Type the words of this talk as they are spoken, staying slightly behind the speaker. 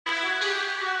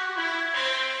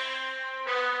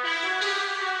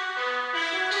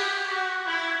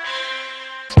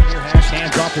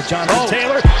off to Jonathan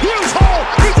Taylor. Huge hole.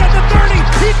 He's at the 30.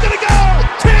 He's going to go.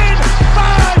 10,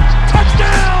 5,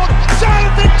 touchdown.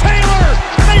 Jonathan Taylor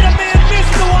made a man miss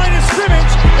the line of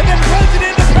scrimmage and then runs it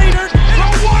into Pater. And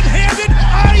a one-handed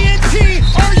INT.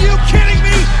 Are you kidding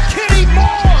me? Kenny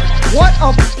Moore. What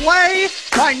a play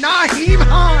by Nyheim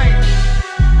Hines.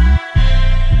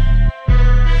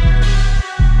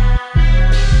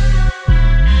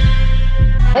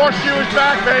 Horseshoe is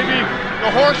back, baby.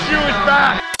 The horseshoe is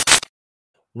back.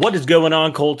 What is going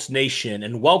on, Colts Nation?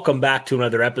 And welcome back to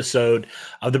another episode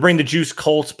of the Bring the Juice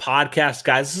Colts podcast,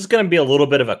 guys. This is going to be a little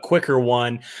bit of a quicker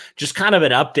one, just kind of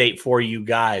an update for you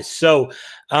guys. So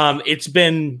it's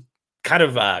been kind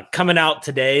of coming out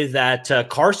today that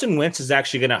Carson Wentz is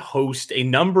actually going to host a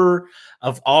number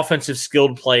of offensive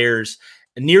skilled players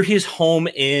near his home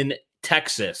in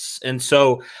Texas. And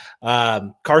so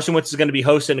Carson Wentz is going to be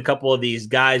hosting a couple of these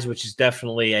guys, which is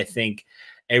definitely, I think,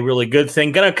 a really good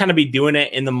thing. Going to kind of be doing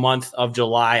it in the month of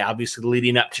July, obviously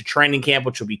leading up to training camp,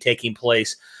 which will be taking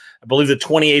place. I believe the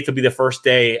 28th will be the first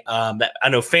day that I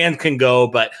know fans can go,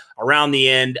 but around the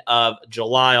end of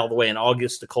July, all the way in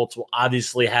August, the Colts will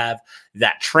obviously have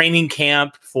that training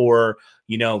camp for,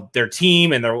 you know, their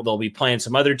team, and they'll be playing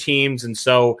some other teams. And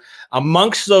so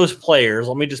amongst those players,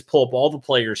 let me just pull up all the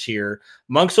players here.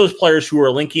 Amongst those players who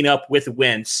are linking up with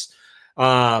Wentz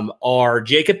are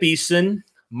Jacob Eason,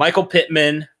 Michael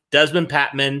Pittman, Desmond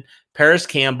Patman, Paris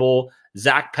Campbell,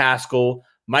 Zach Pascal,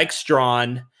 Mike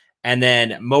Strawn, and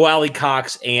then Mo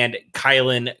Alie-Cox and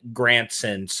Kylen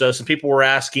Granson. So some people were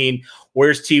asking,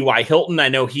 where's T.Y. Hilton? I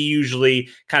know he usually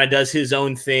kind of does his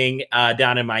own thing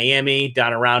down in Miami,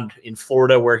 down around in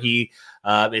Florida, where he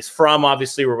is from,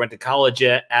 obviously, where he went to college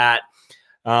at.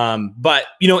 But,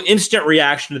 you know, instant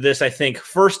reaction to this, I think,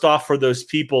 first off, for those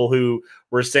people who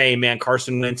were saying, man,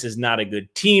 Carson Wentz is not a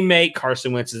good teammate.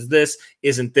 Carson Wentz is this,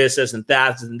 isn't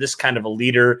that, isn't this kind of a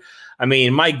leader. I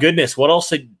mean, my goodness, what else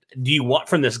do you want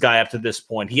from this guy up to this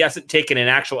point? He hasn't taken an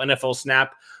actual NFL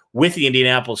snap with the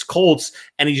Indianapolis Colts,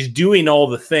 and he's doing all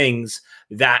the things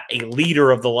that a leader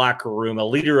of the locker room, a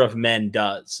leader of men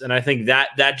does. And I think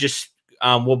that just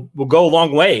will go a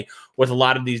long way with a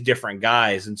lot of these different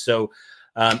guys. And so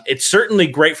it's certainly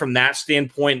great from that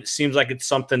standpoint. It seems like it's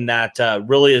something that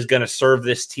really is going to serve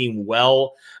this team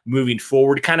well moving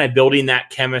forward, kind of building that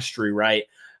chemistry, right?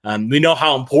 We know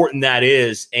how important that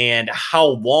is and how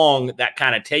long that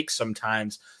kind of takes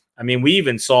sometimes. I mean, we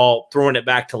even saw, throwing it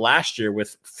back to last year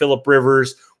with Phillip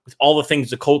Rivers, with all the things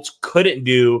the Colts couldn't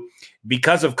do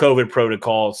because of COVID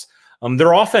protocols.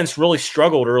 Their offense really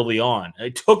struggled early on.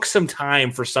 It took some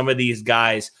time for some of these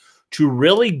guys to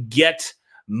really get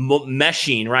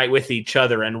meshing right with each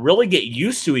other and really get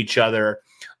used to each other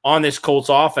on this Colts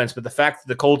offense. But the fact that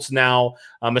the Colts now,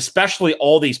 especially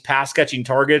all these pass catching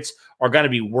targets, are going to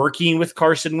be working with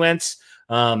Carson Wentz,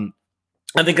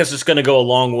 I think that's just going to go a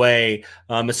long way.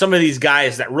 Some of these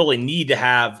guys that really need to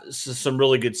have some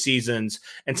really good seasons,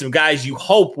 and some guys you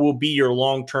hope will be your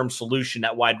long-term solution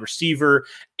at wide receiver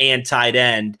and tight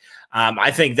end.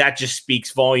 I think that just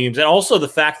speaks volumes. And also the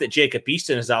fact that Jacob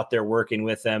Eason is out there working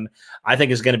with him, I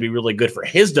think is going to be really good for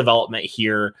his development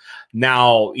here.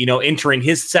 Now, you know, entering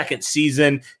his second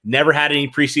season, never had any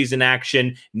preseason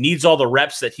action, needs all the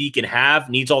reps that he can have,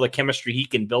 needs all the chemistry he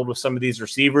can build with some of these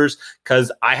receivers, because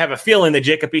I have a feeling that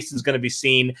Jacob Eason is going to be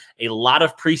seeing a lot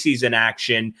of preseason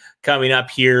action coming up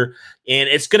here. And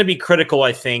it's going to be critical,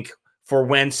 I think, for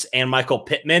Wentz and Michael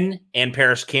Pittman and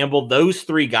Paris Campbell, those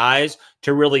three guys,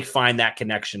 to really find that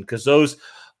connection. Because those,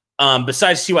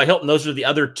 besides T.Y. Hilton, those are the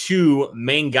other two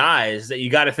main guys that you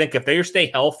got to think, if they stay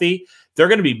healthy, they're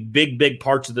going to be big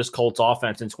parts of this Colts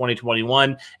offense in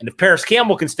 2021. And if Paris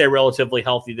Campbell can stay relatively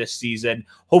healthy this season,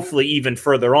 hopefully even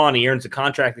further on, he earns a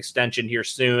contract extension here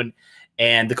soon,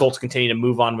 and the Colts continue to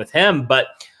move on with him. But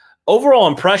overall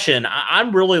impression,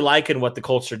 I'm really liking what the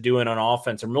Colts are doing on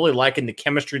offense. I'm really liking the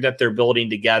chemistry that they're building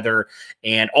together,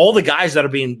 and all the guys that are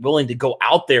being willing to go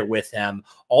out there with him,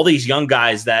 all these young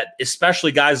guys that,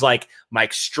 especially guys like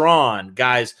Mike Strawn,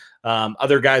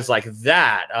 other guys like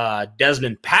that,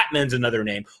 Desmond Patman's another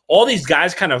name, all these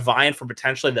guys kind of vying for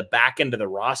potentially the back end of the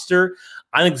roster.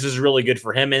 I think this is really good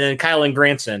for him. And then Kylen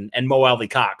Granson and Mo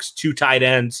Alie-Cox, two tight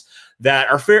ends that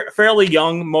are fairly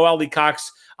young. Mo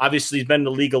Alie-Cox, obviously, he's been in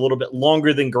the league a little bit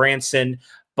longer than Granson,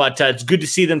 but it's good to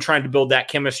see them trying to build that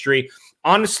chemistry.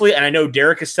 Honestly, and I know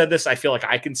Derek has said this, I feel like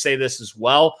I can say this as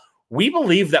well. We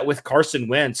believe that with Carson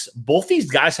Wentz, both these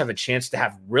guys have a chance to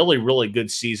have really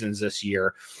good seasons this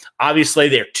year. Obviously,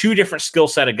 they're two different skill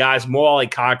set of guys. Mo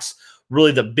Alie-Cox,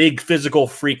 really the big physical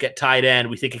freak at tight end.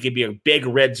 We think it could be a big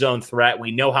red zone threat.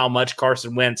 We know how much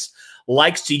Carson Wentz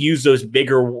likes to use those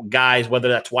bigger guys, whether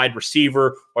that's wide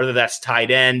receiver, whether that's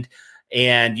tight end.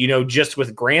 And, just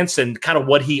with Granson, kind of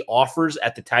what he offers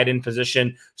at the tight end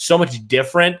position, so much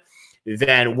different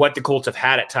than what the Colts have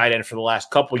had at tight end for the last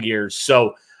couple of years.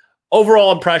 So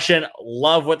overall impression,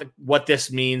 love what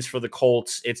this means for the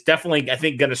Colts. It's definitely, I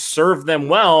think, going to serve them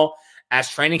well as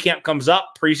training camp comes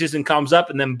up, preseason comes up,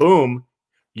 and then boom,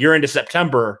 you're into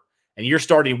September and you're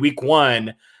starting week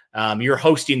 1. You're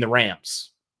hosting the Rams.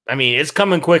 I mean, it's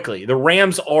coming quickly. The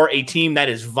Rams are a team that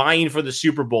is vying for the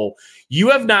Super Bowl. You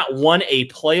have not won a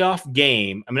playoff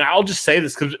game. I mean, I'll just say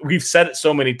this because we've said it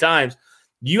so many times.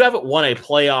 You haven't won a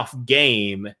playoff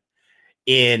game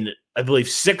in, I believe,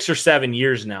 6 or 7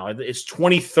 years now. It's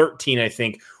 2013, I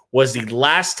think, was the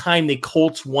last time the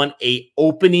Colts won a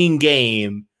opening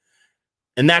game,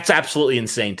 and that's absolutely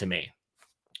insane to me.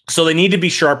 So they need to be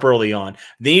sharp early on.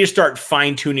 They need to start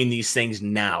fine-tuning these things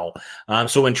now.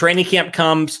 So when training camp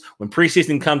comes, when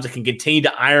preseason comes, it can continue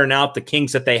to iron out the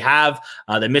kinks that they have.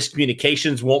 The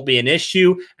miscommunications won't be an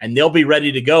issue, and they'll be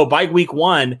ready to go. By week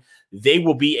 1, they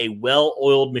will be a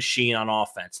well-oiled machine on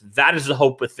offense. That is the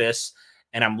hope with this,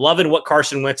 and I'm loving what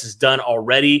Carson Wentz has done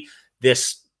already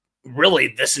this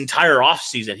entire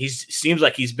offseason. He seems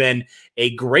like he's been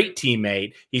a great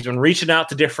teammate. He's been reaching out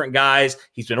to different guys.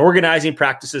 He's been organizing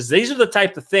practices. These are the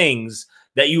type of things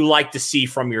that you like to see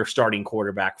from your starting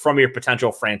quarterback, from your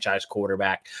potential franchise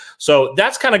quarterback. So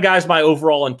that's kind of, guys, my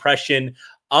overall impression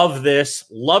of this.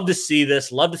 Love to see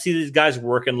this. Love to see these guys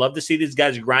working. Love to see these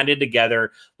guys grinded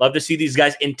together. Love to see these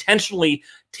guys intentionally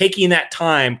taking that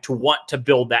time to want to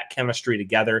build that chemistry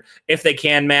together. If they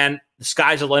can, man, the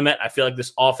sky's the limit. I feel like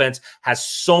this offense has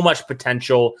so much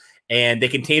potential, and they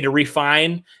continue to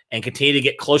refine and continue to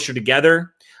get closer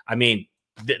together. I mean,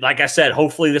 like I said,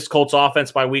 hopefully this Colts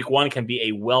offense by week 1 can be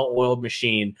a well-oiled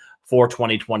machine for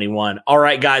 2021. All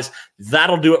right, guys,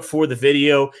 that'll do it for the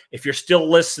video. If you're still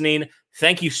listening,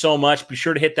 thank you so much. Be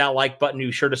sure to hit that like button.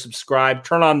 Be sure to subscribe.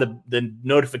 Turn on the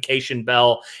notification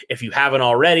bell if you haven't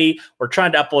already. We're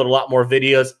trying to upload a lot more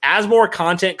videos. As more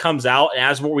content comes out and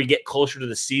as we get closer to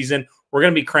the season, we're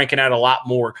going to be cranking out a lot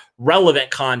more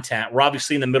relevant content. We're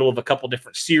obviously in the middle of a couple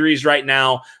different series right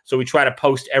now, so we try to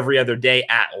post every other day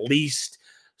at least.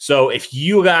 So if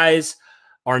you guys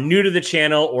are new to the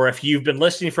channel, or if you've been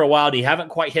listening for a while and you haven't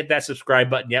quite hit that subscribe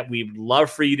button yet, we'd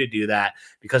love for you to do that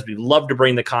because we love to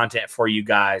bring the content for you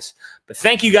guys. But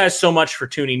thank you guys so much for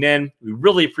tuning in. We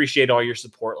really appreciate all your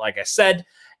support, like I said.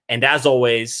 And as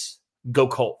always, go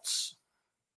Colts.